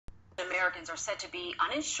Americans are said to be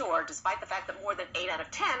uninsured, despite the fact that more than 8 out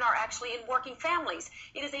of 10 are actually in working families.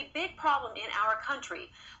 It is a big problem in our country.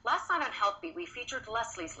 Last night on Health Beat, we featured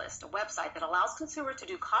Leslie's List, a website that allows consumers to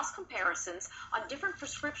do cost comparisons on different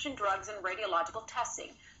prescription drugs and radiological testing.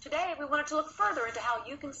 Today, we wanted to look further into how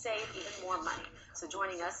you can save even more money. So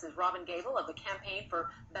joining us is Robyn Gabel of the Campaign for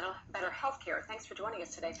Better Healthcare. Thanks for joining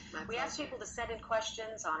us today. We asked people to send in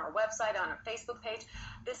questions on our website, on our Facebook page.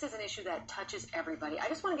 This is an issue that touches everybody. I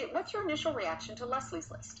just want to get, what's your initial reaction to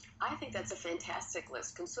Leslie's List? I think that's a fantastic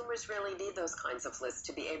list. Consumers really need those kinds of lists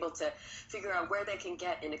to be able to figure out where they can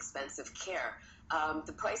get inexpensive care.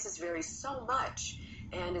 The prices vary so much,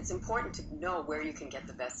 and it's important to know where you can get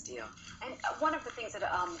the best deal. And one of the things that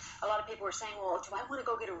a lot of people were saying, well, do I want to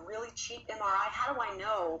go get a really cheap MRI? How do I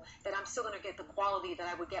know that I'm still going to get the quality that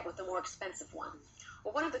I would get with the more expensive one?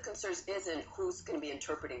 Well, one of the concerns isn't who's going to be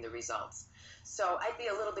interpreting the results. So I'd be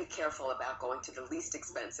a little bit careful about going to the least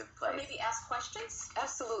expensive place. Or maybe ask questions?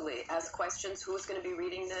 Absolutely. Ask questions. Who's going to be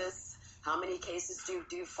reading this? How many cases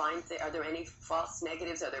do you find? Are there any false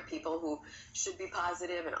negatives? Are there people who should be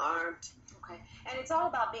positive and aren't? Okay. And it's all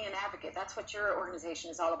about being an advocate. That's what your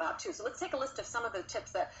organization is all about, too. So let's take a list of some of the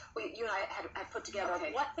tips that you and I had put together.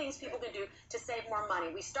 Okay. What things people can do to save more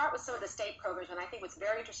money. We start with some of the state programs, and I think what's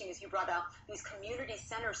very interesting is you brought out these community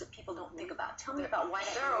centers that people don't think about. Tell me about why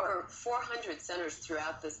there are over 400 centers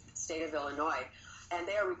throughout the state of Illinois. And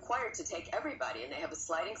they are required to take everybody, and they have a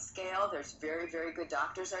sliding scale. There's very, very good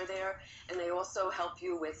doctors are there, and they also help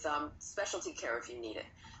you with specialty care if you need it.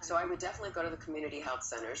 So I would definitely go to the community health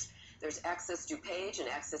centers. There's Access DuPage and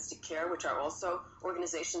Access to Care, which are also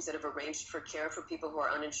organizations that have arranged for care for people who are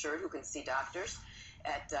uninsured who can see doctors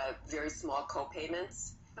at very small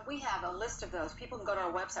co-payments. We have a list of those. People can go to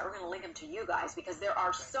our website. We're going to link them to you guys because there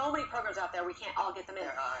are so many programs out there. We can't all get them in.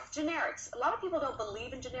 There are. Generics. A lot of people don't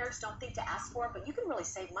believe in generics, don't think to ask for it, but you can really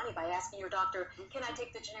save money by asking your doctor, can I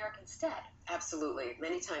take the generic instead? Absolutely.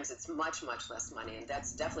 Many times it's much, much less money, and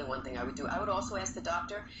that's definitely one thing I would do. I would also ask the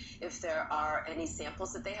doctor if there are any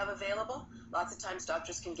samples that they have available. Lots of times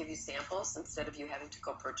doctors can give you samples instead of you having to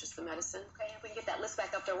go purchase the medicine. Okay, if we can get that list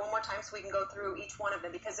back up there one more time so we can go through each one of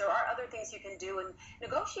them, because there are other things you can do, and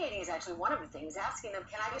negotiating is actually one of the things. Asking them,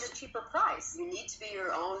 can I get a cheaper price? You need to be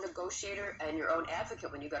your own negotiator and your own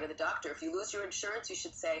advocate when you go to the doctor. If you lose your insurance, you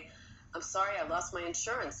should say, I'm sorry, I lost my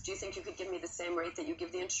insurance. Do you think you could give me the same rate that you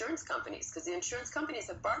give the insurance companies? Because the insurance companies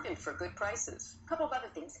have bargained for good prices. A couple of other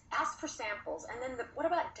things. Ask for samples. And then what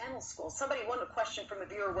about dental school? One question from a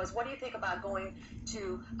viewer was, what do you think about going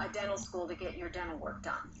to a dental school to get your dental work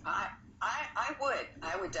done? I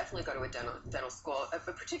would definitely go to a dental school,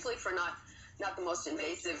 but particularly for not the most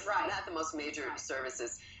invasive, not the most major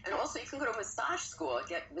services. And also you can go to a massage school and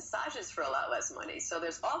get massages for a lot less money. So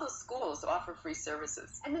there's all those schools that offer free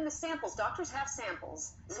services. And then the samples. Doctors have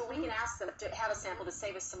samples, so we can ask them to have a sample to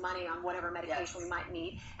save us some money on whatever medication we might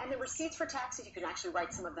need. And the receipts for taxes, you can actually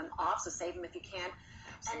write some of them off, so save them if you can.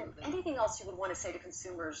 Absolutely. And anything else you would want to say to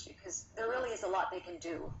consumers, because there really is a lot they can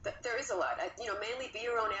do. There is a lot. Mainly be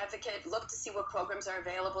your own advocate. Look to see what programs are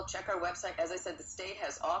available. Check our website. As I said, the state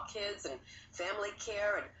has all kids and family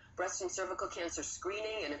care and breast and cervical cancer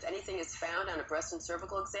screening, and if anything is found on a breast and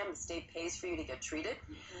cervical exam, the state pays for you to get treated.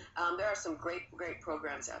 There are some great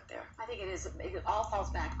programs out there. I think it all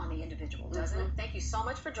falls back on the individual, doesn't it? Thank you so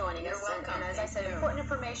much for joining us. You're welcome. And as I said, important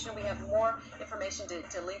information. We have more information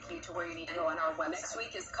to link you to where you need to go on our website. Next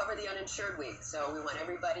week is Cover the Uninsured Week, so we want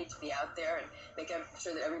everybody to be out there and make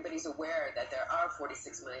sure that everybody's aware that there are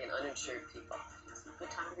 46 million uninsured people.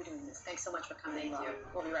 Good time to be doing this. Thanks so much for coming. Thank you.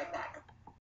 We'll be right back.